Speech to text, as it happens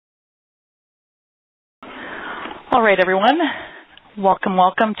All right, everyone.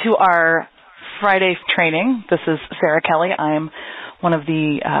 Welcome to our Friday training. This is Sarah Kelly. I'm one of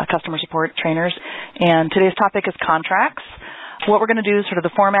the customer support trainers, and today's topic is contracts. What we're going to do, sort of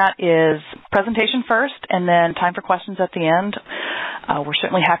the format, is presentation first and then time for questions at the end. We're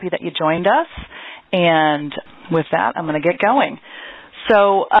certainly happy that you joined us, and with that, I'm going to get going.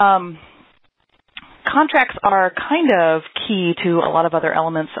 So contracts are kind of key to a lot of other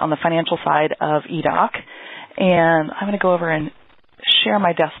elements on the financial side of EADOC. And I'm going to go over and share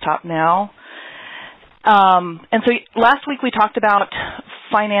my desktop now. And so last week we talked about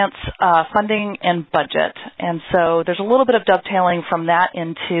finance, funding, and budget. And so there's a little bit of dovetailing from that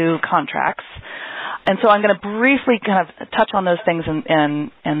into contracts. And so I'm going to briefly kind of touch on those things and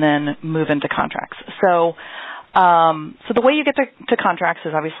then move into contracts. So the way you get to contracts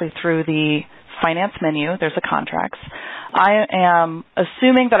is obviously through the finance menu. There's a contracts. I am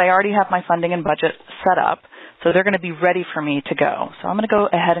assuming that I already have my funding and budget set up. So they're going to be ready for me to go. So I'm going to go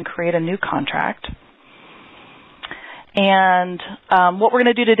ahead and create a new contract. And what we're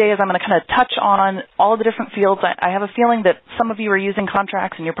going to do today is I'm going to kind of touch on all of the different fields. I have a feeling that some of you are using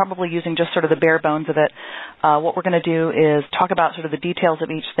contracts and you're probably using just sort of the bare bones of it. What we're going to do is talk about sort of the details of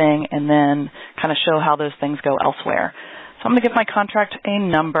each thing and then kind of show how those things go elsewhere. So I'm going to give my contract a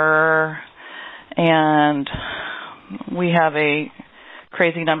number, and we have a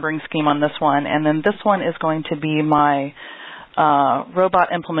crazy numbering scheme on this one. And then this one is going to be my robot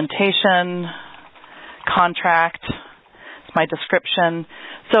implementation contract. It's my description.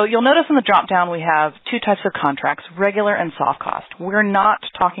 So you'll notice in the drop-down we have two types of contracts, regular and soft cost. We're not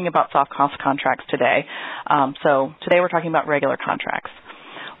talking about soft cost contracts today. So today we're talking about regular contracts.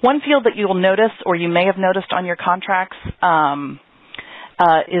 One field that you will notice, or you may have noticed on your contracts,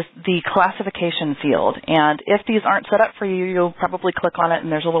 is the classification field. And if these aren't set up for you, you'll probably click on it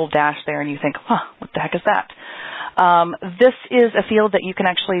and there's a little dash there and you think, what the heck is that? This is a field that you can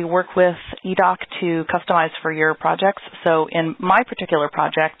actually work with EADOC to customize for your projects. So in my particular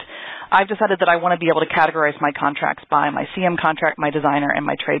project, I've decided that I want to be able to categorize my contracts by my CM contract, my designer, and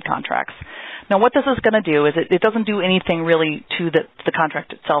my trade contracts. Now, what this is going to do is it doesn't do anything really to the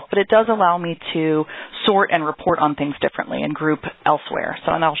contract itself, but it does allow me to sort and report on things differently and group elsewhere.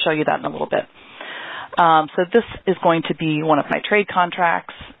 So, and I'll show you that in a little bit. So this is going to be one of my trade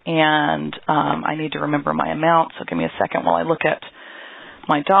contracts, and I need to remember my amount. So give me a second while I look at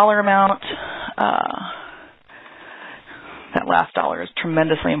my dollar amount. That last dollar is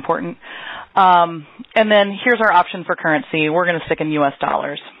tremendously important. And then here's our option for currency. We're going to stick in U.S.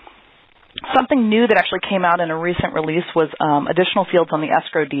 dollars. Something new that actually came out in a recent release was additional fields on the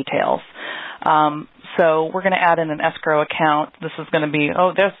escrow details. So we're going to add in an escrow account. This is going to be,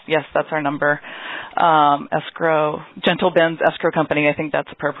 yes, that's our number. Escrow, Gentle Ben's Escrow Company, I think that's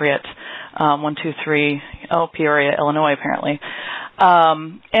appropriate. 123, Peoria, Illinois, apparently.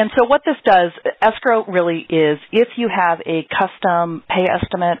 And so what this does, escrow really is if you have a custom pay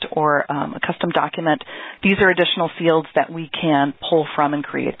estimate or a custom document, these are additional fields that we can pull from and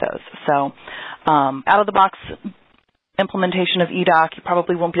create those. So out of the box implementation of EADOC, you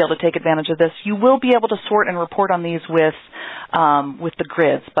probably won't be able to take advantage of this. You will be able to sort and report on these with the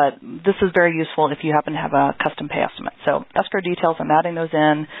grids, but this is very useful if you happen to have a custom pay estimate. So escrow details, I'm adding those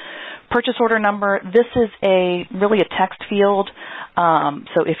in. Purchase order number, this is really a text field.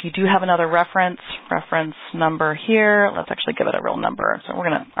 So if you do have another reference number here, let's actually give it a real number. So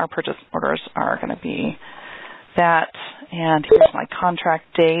our purchase orders are going to be that, and here's my contract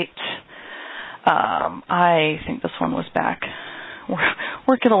date. I think this one was back.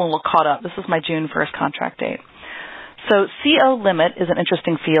 We're getting a little caught up. This is my June 1st contract date. So CO limit is an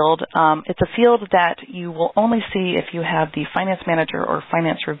interesting field. It's a field that you will only see if you have the finance manager or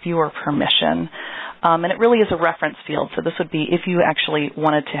finance reviewer permission. And it really is a reference field. So this would be if you actually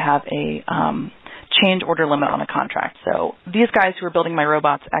wanted to have a change order limit on a contract. So these guys who are building my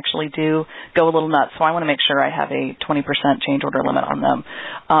robots actually do go a little nuts. So I want to make sure I have a 20% change order limit on them.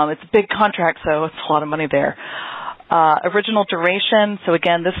 It's a big contract, so it's a lot of money there. Original duration. So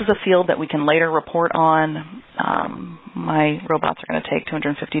again, this is a field that we can later report on. My robots are going to take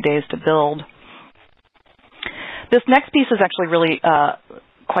 250 days to build. This next piece is actually really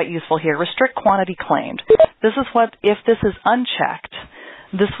quite useful here. Restrict quantity claimed. This is what, if this is unchecked,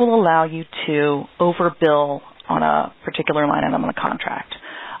 this will allow you to overbill on a particular line item on a contract.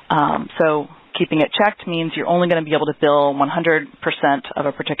 So keeping it checked means you're only going to be able to bill 100% of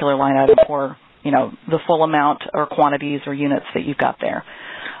a particular line item or the full amount or quantities or units that you've got there.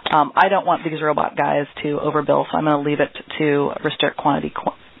 I don't want these robot guys to overbill, so I'm going to leave it to restrict quantity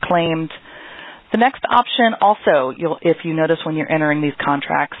claimed. The next option also, if you notice when you're entering these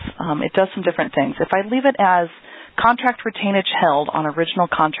contracts, it does some different things. If I leave it as contract retainage held on original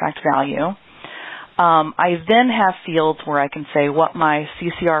contract value. I then have fields where I can say what my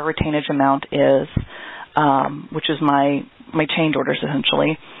CCR retainage amount is, which is my change orders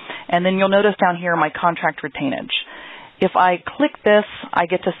essentially. And then you'll notice down here my contract retainage. If I click this, I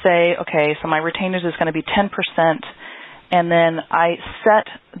get to say, okay, so my retainage is going to be 10%, and then I set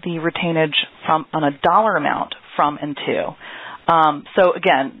the retainage on a dollar amount from and to. So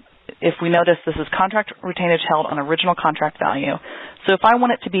again, if we notice, this is contract retainage held on original contract value. So if I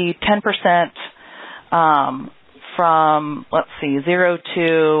want it to be 10% from, let's see, 0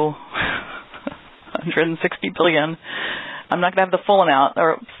 to 160 billion, I'm not going to have the full amount,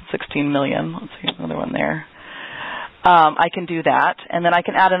 or 16 million. Let's see, another one there. I can do that, and then I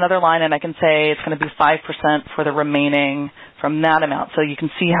can add another line, and I can say it's going to be 5% for the remaining from that amount. So you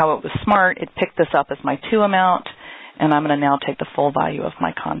can see how it was smart. It picked this up as my to amount, and I'm going to now take the full value of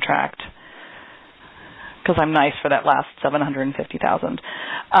my contract because I'm nice for that last 750,000,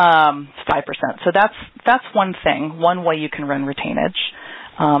 5%. So that's one thing, one way you can run retainage,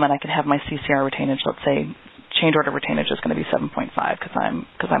 and I can have my CCR retainage. Let's say change order retainage is going to be 7.5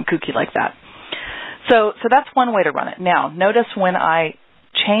 because I'm kooky like that. So that's one way to run it. Now, notice when I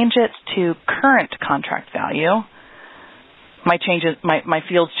change it to current contract value, my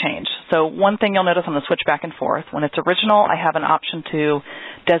fields change. So one thing you'll notice, I'm going to switch back and forth. When it's original, I have an option to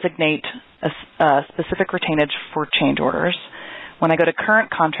designate a specific retainage for change orders. When I go to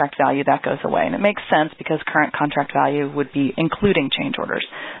current contract value, that goes away. And it makes sense because current contract value would be including change orders.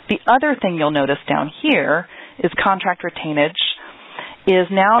 The other thing you'll notice down here is contract retainage is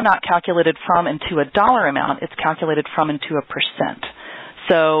now not calculated from and to a dollar amount. It's calculated from and to a percent.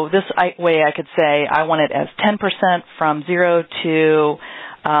 So this way I could say I want it as 10% from 0 to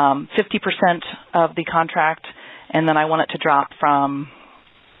 50% of the contract, and then I want it to drop from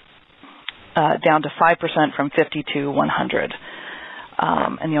down to 5% from 50 to 100.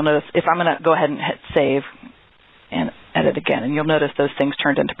 And you'll notice if I'm going to go ahead and hit save and edit again, and you'll notice those things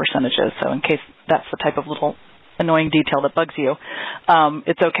turned into percentages. So in case that's the type of little annoying detail that bugs you,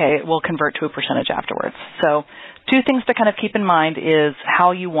 it's okay. It will convert to a percentage afterwards. So two things to kind of keep in mind is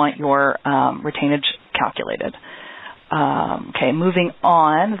how you want your retainage calculated. Okay, moving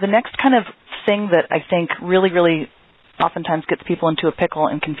on. The next kind of thing that I think really, really oftentimes gets people into a pickle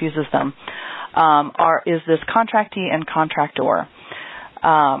and confuses them is this contractee and contractor.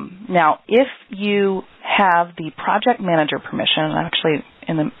 Now, if you have the project manager permission, actually,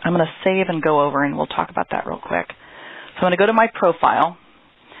 I'm going to save and go over, and we'll talk about that real quick. So I'm going to go to my profile,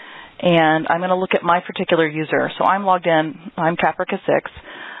 and I'm going to look at my particular user. So I'm logged in. I'm Caprica 6.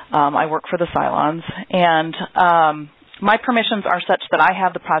 I work for the Cylons, and my permissions are such that I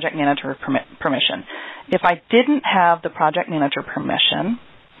have the project manager permission. If I didn't have the project manager permission,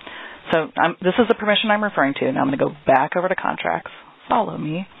 so this is the permission I'm referring to. Now I'm going to go back over to contracts. Follow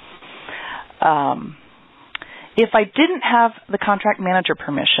me. If I didn't have the contract manager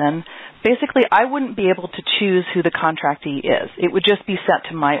permission, basically I wouldn't be able to choose who the contractee is. It would just be set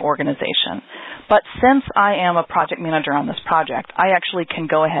to my organization. But since I am a project manager on this project, I actually can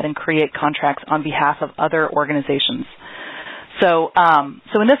go ahead and create contracts on behalf of other organizations. So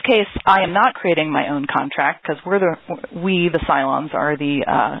in this case, I am not creating my own contract because we, the Cylons, are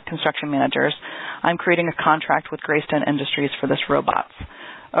the construction managers. I'm creating a contract with Greystone Industries for this robots.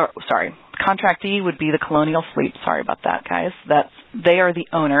 Contractee would be the Colonial Fleet. Sorry about that, guys. They are the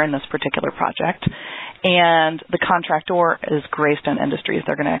owner in this particular project. And the contractor is Greystone Industries.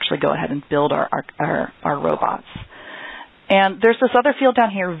 They're going to actually go ahead and build our robots. And there's this other field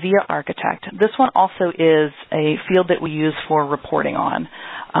down here, via architect. This one also is a field that we use for reporting on.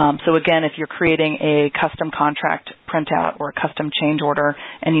 So again, if you're creating a custom contract printout or a custom change order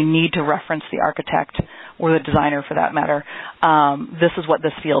and you need to reference the architect or the designer for that matter, this is what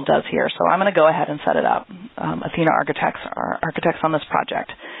this field does here. So I'm going to go ahead and set it up. Athena Architects are architects on this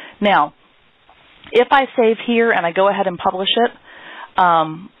project. Now, if I save here and I go ahead and publish it,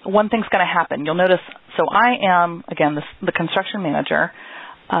 one thing's going to happen. You'll notice, so I am, again, the construction manager.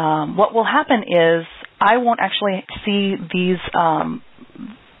 What will happen is I won't actually see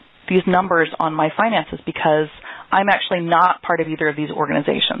these numbers on my finances because I'm actually not part of either of these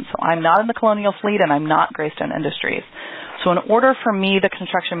organizations. So I'm not in the Colonial Fleet and I'm not Greystone Industries. So in order for me, the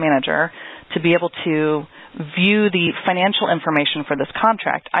construction manager, to be able to view the financial information for this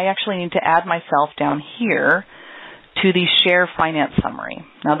contract, I actually need to add myself down here to the share finance summary.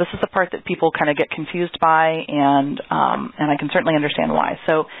 Now, this is the part that people kind of get confused by, and I can certainly understand why.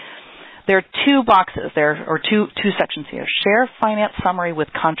 So there are two boxes there, or two sections here: share finance summary with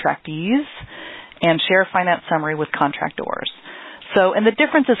contractees and share finance summary with contractors. So, and the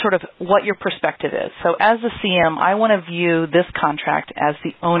difference is sort of what your perspective is. So as the CM, I want to view this contract as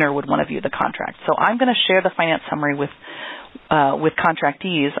the owner would want to view the contract. So I'm going to share the finance summary with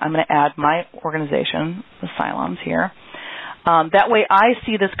contractees. I'm going to add my organization, the Siloms here. That way I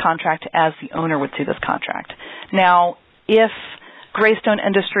see this contract as the owner would see this contract. Now, if Greystone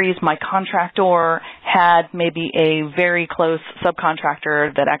Industries, my contractor, had maybe a very close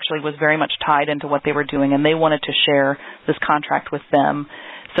subcontractor that actually was very much tied into what they were doing, and they wanted to share this contract with them.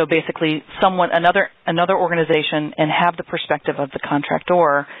 So basically, another organization, and have the perspective of the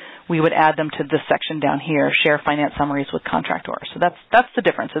contractor, we would add them to this section down here, share finance summaries with contractors. So that's the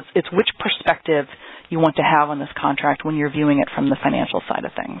difference. It's which perspective you want to have on this contract when you're viewing it from the financial side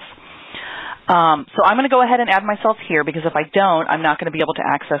of things. So I'm going to go ahead and add myself here, because if I don't, I'm not going to be able to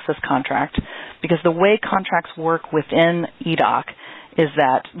access this contract, because the way contracts work within EADOC is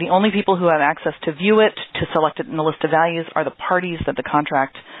that the only people who have access to view it, to select it in the list of values, are the parties that the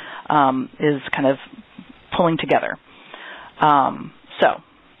contract is kind of pulling together.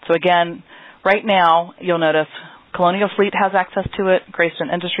 So again, right now, you'll notice Colonial Fleet has access to it, Greystone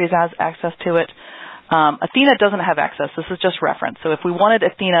Industries has access to it. Athena doesn't have access. This is just reference. So if we wanted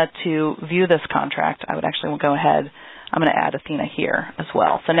Athena to view this contract, I would actually go ahead. I'm going to add Athena here as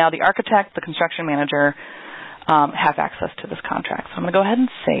well. So now the architect, the construction manager have access to this contract. So I'm going to go ahead and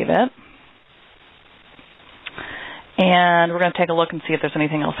save it. And we're going to take a look and see if there's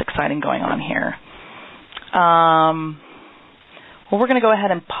anything else exciting going on here. Well, we're going to go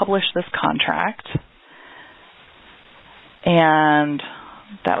ahead and publish this contract. And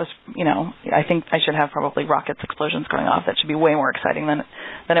that was, I think I should have probably rockets, explosions going off. That should be way more exciting than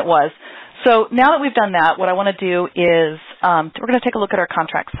it was. So now that we've done that, what I want to do is we're going to take a look at our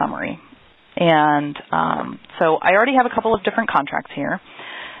contract summary. And so I already have a couple of different contracts here.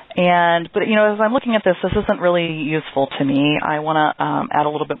 But as I'm looking at this isn't really useful to me. I want to add a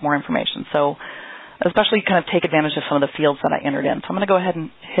little bit more information. So especially kind of take advantage of some of the fields that I entered in. So I'm going to go ahead and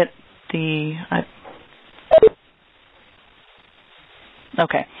hit the...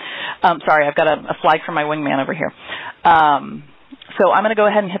 Okay. Sorry, I've got a flag from my wingman over here. So I'm going to go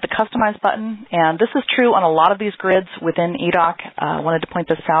ahead and hit the Customize button. And this is true on a lot of these grids within EADOC. I wanted to point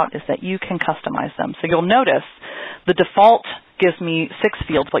this out, is that you can customize them. So you'll notice the default gives me 6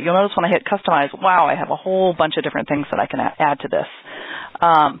 fields, but you'll notice when I hit Customize, wow, I have a whole bunch of different things that I can add to this.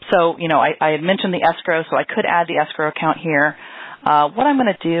 I had mentioned the escrow, so I could add the escrow account here. What I'm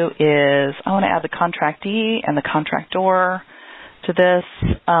going to do is I want to add the contractee and the contractor to this.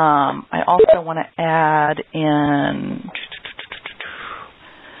 I also want to add in,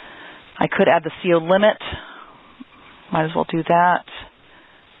 I could add the CO limit. Might as well do that.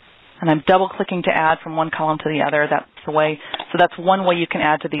 And I'm double-clicking to add from one column to the other. That's the way. So that's one way you can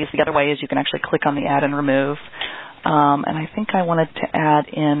add to these. The other way is you can actually click on the add and remove. And I think I wanted to add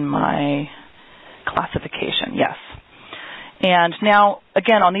in my classification. Yes. And now,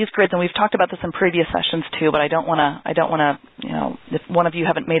 again, on these grids, and we've talked about this in previous sessions too, but I don't want to, if one of you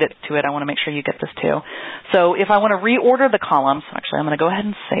haven't made it to it, I want to make sure you get this too. So if I want to reorder the columns, actually I'm going to go ahead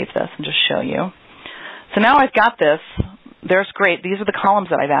and save this and just show you. So now I've got this. There's great. These are the columns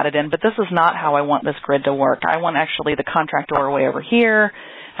that I've added in, but this is not how I want this grid to work. I want actually the contractor way over here,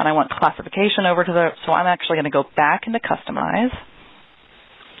 and I want classification over to so I'm actually going to go back into Customize.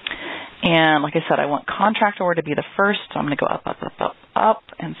 And like I said, I want contractor to be the first, so I'm going to go up, up, up, up, up.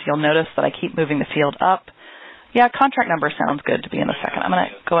 And so you'll notice that I keep moving the field up. Yeah, contract number sounds good to be in a second. I'm going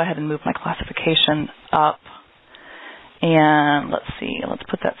to go ahead and move my classification up. And let's see, let's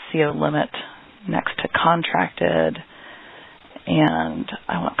put that CO limit next to contracted. And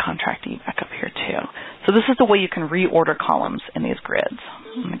I want contractee back up here too. So this is the way you can reorder columns in these grids.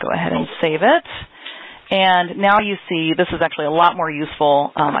 I'm going to go ahead and save it. And now you see this is actually a lot more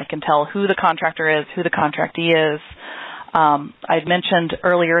useful. I can tell who the contractor is, who the contractee is. I had mentioned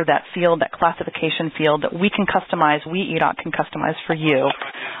earlier that field, that classification field that we can customize, we EADOC can customize for you.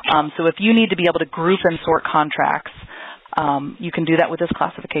 So if you need to be able to group and sort contracts, you can do that with this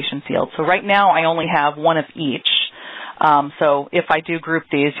classification field. So right now I only have one of each. So if I do group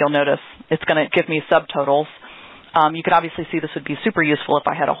these, you'll notice it's going to give me subtotals. You could obviously see this would be super useful if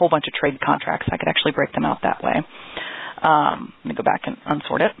I had a whole bunch of trade contracts. I could actually break them out that way. Let me go back and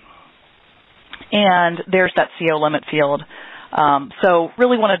unsort it. And there's that CO limit field. So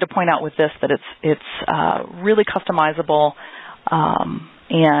really wanted to point out with this that it's really customizable,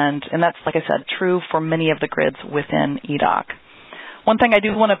 and that's, like I said, true for many of the grids within EADOC. One thing I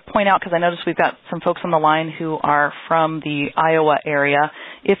do want to point out, because I noticed we've got some folks on the line who are from the Iowa area.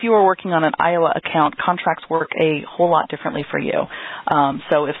 If you are working on an Iowa account, contracts work a whole lot differently for you.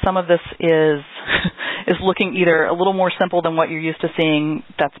 So if some of this is, is looking either a little more simple than what you're used to seeing.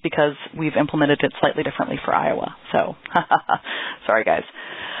 That's because we've implemented it slightly differently for Iowa. So, sorry guys.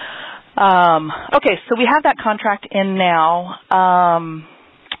 Okay, so we have that contract in now.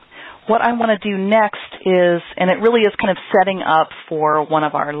 What I want to do next is, and it really is kind of setting up for one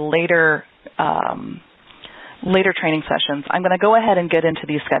of our later training sessions, I'm going to go ahead and get into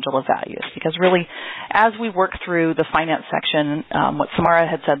these schedule of values, because really as we work through the finance section, what Samara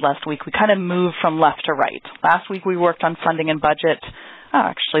had said last week, we kind of move from left to right. Last week we worked on funding and budget.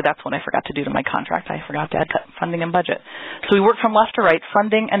 Actually, that's what I forgot to do to my contract. I forgot to add funding and budget. So we work from left to right,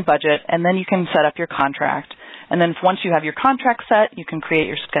 funding and budget, and then you can set up your contract. And then once you have your contract set, you can create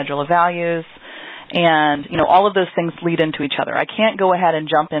your schedule of values. And, all of those things lead into each other. I can't go ahead and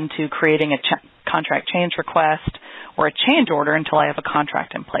jump into creating a contract change request or a change order until I have a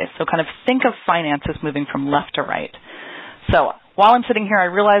contract in place. So kind of think of finance as moving from left to right. So while I'm sitting here,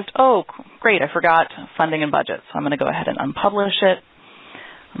 I realized, oh, great, I forgot funding and budget. So I'm going to go ahead and unpublish it.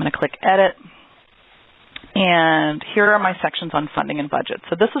 I'm going to click Edit. And here are my sections on funding and budget.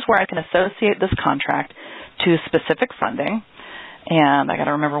 So this is where I can associate this contract to specific funding. And I got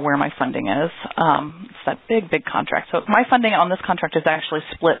to remember where my funding is. It's that big contract. So my funding on this contract is actually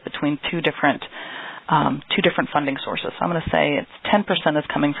split between two different funding sources. So I'm going to say it's 10% is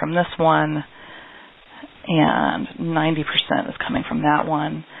coming from this one, and 90% is coming from that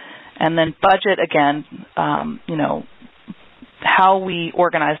one. And then budget, again, how we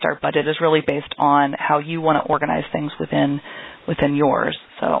organized our budget is really based on how you want to organize things within yours.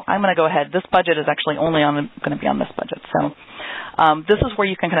 So I'm going to go ahead. This budget is actually only going to be on this budget. So this is where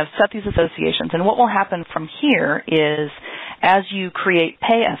you can kind of set these associations. And what will happen from here is, as you create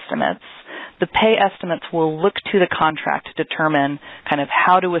pay estimates, the pay estimates will look to the contract to determine kind of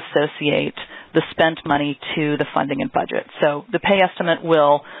how to associate the spent money to the funding and budget. So the pay estimate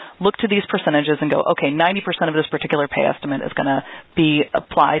will look to these percentages and go, okay, 90% of this particular pay estimate is going to be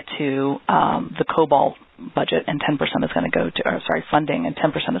applied to the COBOL budget, and 10% is going to go to, funding, and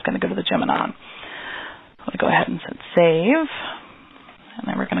 10% is going to go to the Gemini. I'm going to go ahead and hit save, and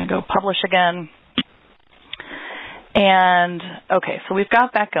then we're going to go publish again. And, okay, so we've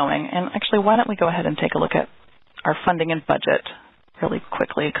got that going. And actually, why don't we go ahead and take a look at our funding and budget really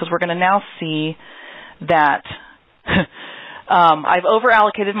quickly, because we're going to now see that I've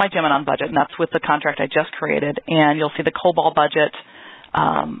over-allocated my Gemini budget, and that's with the contract I just created. And you'll see the COBOL budget,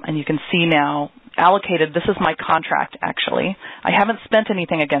 and you can see now allocated. This is my contract, actually. I haven't spent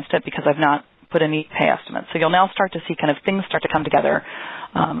anything against it because I've not put any pay estimates. So you'll now start to see kind of things start to come together.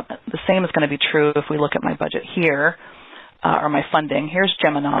 The same is going to be true if we look at my budget here, or my funding. Here's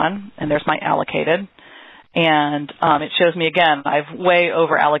Gemini, and there's my allocated. And it shows me, again, I've way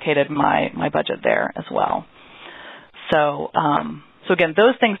over-allocated my budget there as well. So, so again,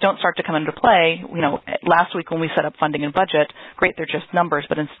 those things don't start to come into play. Last week when we set up funding and budget, great, they're just numbers,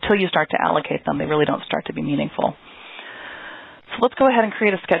 but until you start to allocate them, they really don't start to be meaningful. So let's go ahead and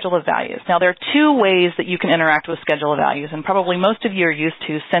create a schedule of values. Now, there are two ways that you can interact with schedule of values, and probably most of you are used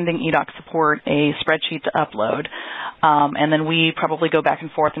to sending EADOC support a spreadsheet to upload, and then we probably go back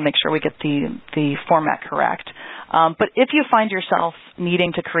and forth and make sure we get the format correct. But if you find yourself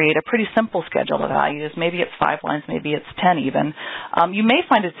needing to create a pretty simple schedule of values, maybe it's 5 lines, maybe it's 10 even, you may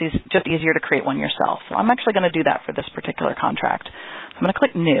find it's just easier to create one yourself. So I'm actually going to do that for this particular contract. I'm going to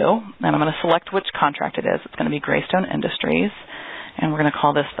click New, and I'm going to select which contract it is. It's going to be Greystone Industries. And we're going to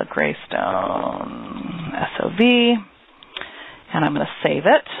call this the Greystone SOV, and I'm going to save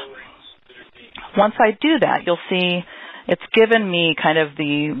it. Once I do that, you'll see it's given me kind of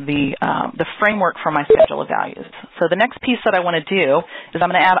the framework for my schedule of values. So the next piece that I want to do is I'm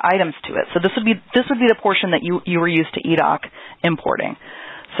going to add items to it. So this would be the portion that you were used to EADOC importing.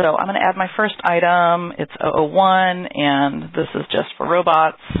 So I'm going to add my first item. It's 001, and this is just for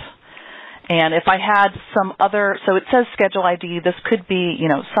robots. And if I had some other, so it says schedule ID, this could be,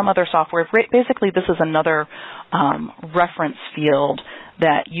 some other software. Basically, this is another reference field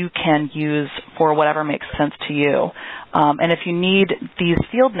that you can use for whatever makes sense to you. And if you need these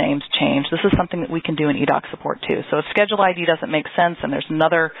field names changed, this is something that we can do in EADOC support too. So if schedule ID doesn't make sense and there's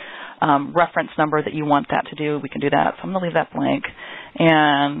another reference number that you want that to do, we can do that. So I'm going to leave that blank.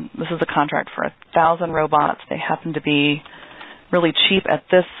 And this is a contract for 1,000 robots. They happen to be really cheap at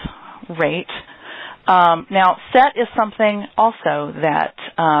this rate. Now, set is something also that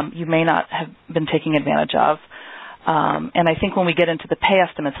you may not have been taking advantage of. And I think when we get into the pay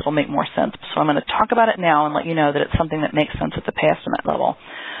estimates, it'll make more sense. So I'm going to talk about it now and let you know that it's something that makes sense at the pay estimate level.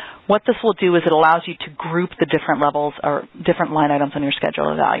 What this will do is it allows you to group the different levels or different line items on your schedule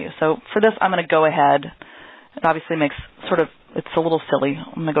of value. So for this, I'm going to go ahead It obviously makes it's a little silly.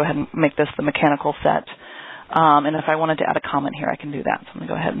 I'm going to go ahead and make this the mechanical set. And if I wanted to add a comment here, I can do that. So I'm going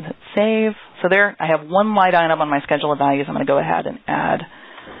to go ahead and hit save. So there, I have one line item on my schedule of values. I'm going to go ahead and add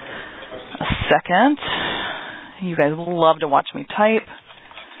a second. You guys love to watch me type.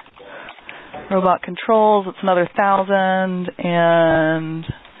 Robot controls, it's another 1,000, and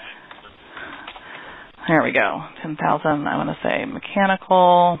there we go, 10,000. I'm going to say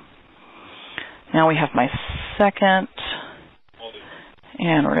mechanical. Now we have my second,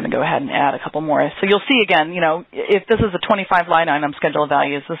 and we're going to go ahead and add a couple more. So you'll see again, if this is a 25 line item schedule of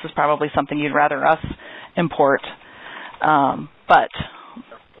values, this is probably something you'd rather us import. But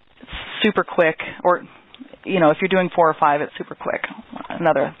it's super quick, or if you're doing 4 or 5, it's super quick.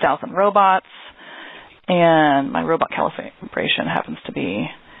 Another 1,000 robots, and my robot calibration happens to be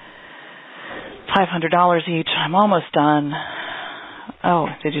 $500 each. I'm almost done. Oh,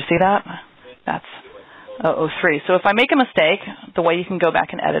 did you see that? That's 003. So if I make a mistake, the way you can go back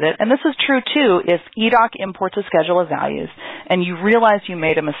and edit it, and this is true too, if EADOC imports a schedule of values and you realize you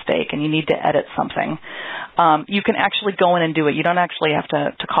made a mistake and you need to edit something, you can actually go in and do it. You don't actually have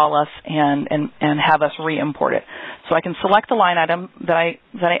to call us and have us re-import it. So I can select the line item that I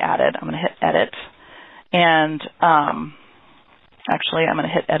added. I'm going to hit edit, and actually I'm going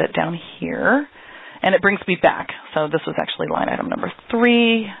to hit edit down here, and it brings me back. So this was actually line item number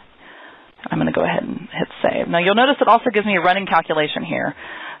 3. I'm going to go ahead and hit save. Now you'll notice it also gives me a running calculation here.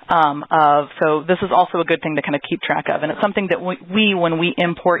 So this is also a good thing to kind of keep track of. And it's something that when we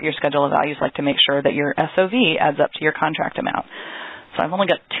import your schedule of values, like to make sure that your SOV adds up to your contract amount. So I've only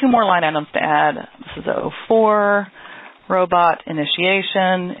got 2 more line items to add. This is 04, robot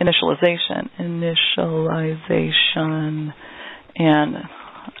initialization, and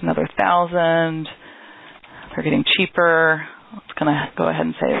another 1,000. They're getting cheaper. It's going to go ahead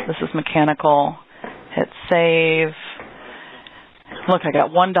and say this is mechanical. Hit save. Look, I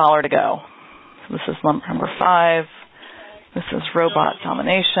got $1 to go. So this is lump number 5. This is robot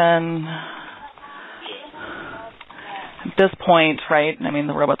domination. At this point, right, I mean,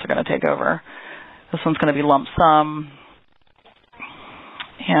 the robots are going to take over. This one's going to be lump sum.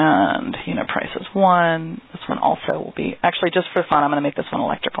 And unit price is 1. This one also will be, actually, just for fun, I'm going to make this one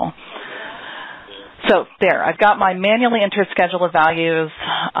electrical. So there, I've got my manually entered schedule of values,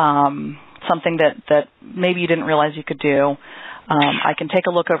 something that maybe you didn't realize you could do. I can take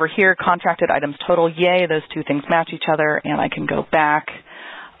a look over here, contracted items total, yay, those 2 things match each other, and I can go back.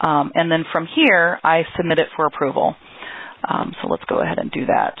 And then from here, I submit it for approval. So let's go ahead and do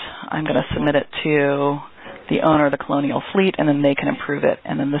that. I'm going to submit it to the owner of the Colonial Fleet, and then they can approve it.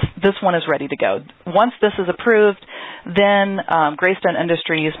 And then this one is ready to go. Once this is approved, then Greystone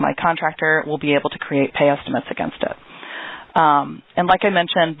Industries, my contractor, will be able to create pay estimates against it. And like I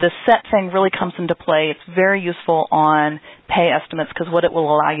mentioned, this set thing really comes into play. It's very useful on pay estimates because what it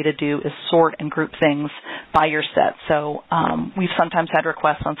will allow you to do is sort and group things by your set. So we've sometimes had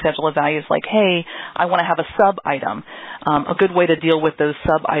requests on schedule of values like, hey, I want to have a sub-item. A good way to deal with those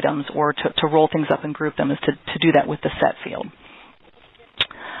sub-items or to roll things up and group them is to do that with the set field.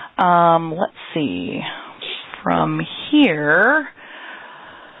 Let's see. From here,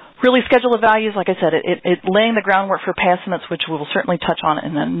 really schedule of values, like I said, it laying the groundwork for pay estimates, which we will certainly touch on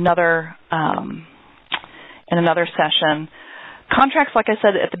in another session. Contracts, like I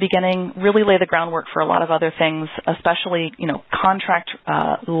said at the beginning, really lay the groundwork for a lot of other things, especially contract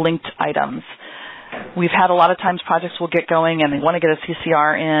linked items. We've had a lot of times projects will get going and they want to get a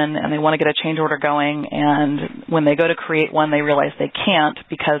CCR in and they want to get a change order going, and when they go to create one, they realize they can't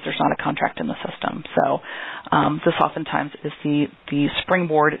because there's not a contract in the system. So this oftentimes is the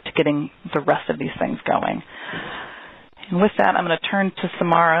springboard to getting the rest of these things going. And with that, I'm going to turn to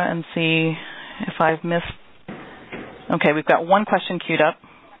Samara and see if I've missed. Okay, we've got one question queued up.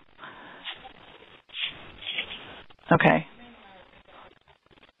 Okay.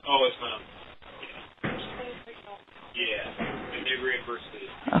 Oh, it's not. Yeah, and they reimburse me.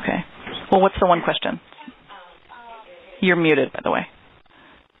 Okay. Well, what's the one question? You're muted, by the way.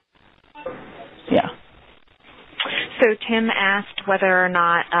 Yeah. So Tim asked whether or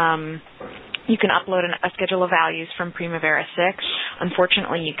not you can upload a schedule of values from Primavera 6.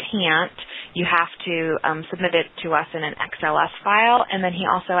 Unfortunately, you can't. You have to submit it to us in an XLS file. And then he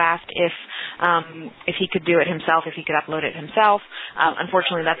also asked if he could do it himself, if he could upload it himself.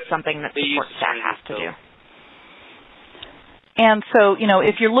 Unfortunately, that's something that support staff has to do. And so,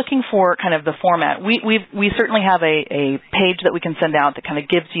 if you're looking for kind of the format, we certainly have a page that we can send out that kind of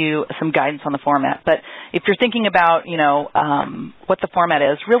gives you some guidance on the format. But if you're thinking about, what the format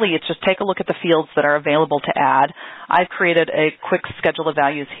is, really it's just take a look at the fields that are available to add. I've created a quick schedule of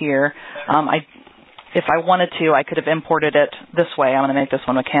values here. if I wanted to, I could have imported it this way. I'm going to make this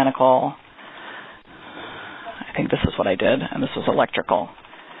one mechanical. I think this is what I did, and this was electrical.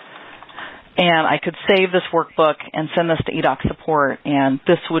 And I could save this workbook and send this to EADOC support, and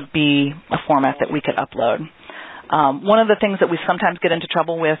this would be a format that we could upload. One of the things that we sometimes get into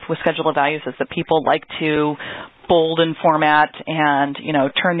trouble with schedule of values is that people like to bold and format and, you know,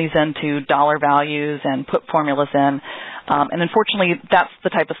 turn these into dollar values and put formulas in. And unfortunately, that's the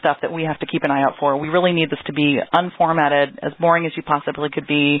type of stuff that we have to keep an eye out for. We really need this to be unformatted, as boring as you possibly could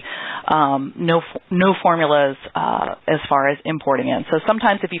be, no formulas as far as importing in. So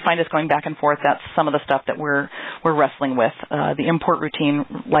sometimes if you find us going back and forth, that's some of the stuff that we're wrestling with. The import routine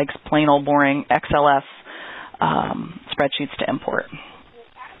likes plain old boring XLS spreadsheets to import.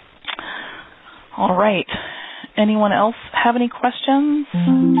 All right. Anyone else have any questions?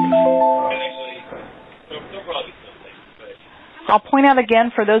 I'll point out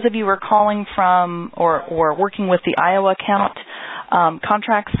again, for those of you who are calling from or working with the Iowa account,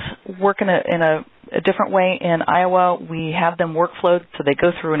 contracts work in a different way in Iowa. We have them workflowed, so they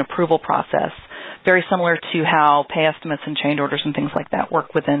go through an approval process, very similar to how pay estimates and change orders and things like that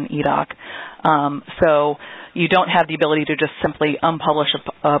work within EADOC. So you don't have the ability to just simply unpublish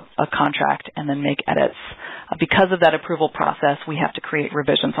a contract and then make edits. Because of that approval process, we have to create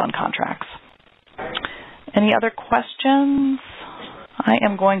revisions on contracts. Any other questions? I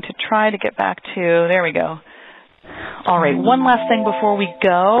am going to try to get back to, there we go. All right, one last thing before we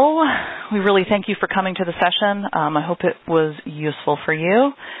go. We really thank you for coming to the session. I hope it was useful for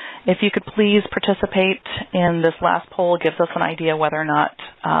you. If you could please participate in this last poll, it gives us an idea whether or not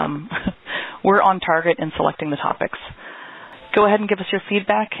we're on target in selecting the topics. Go ahead and give us your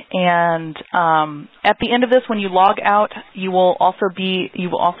feedback, and at the end of this, when you log out, you will also be,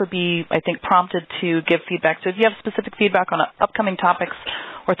 I think, prompted to give feedback. So if you have specific feedback on upcoming topics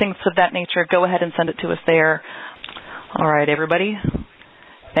or things of that nature, go ahead and send it to us there. All right, everybody.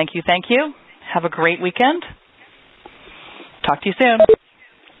 Thank you. Have a great weekend. Talk to you soon.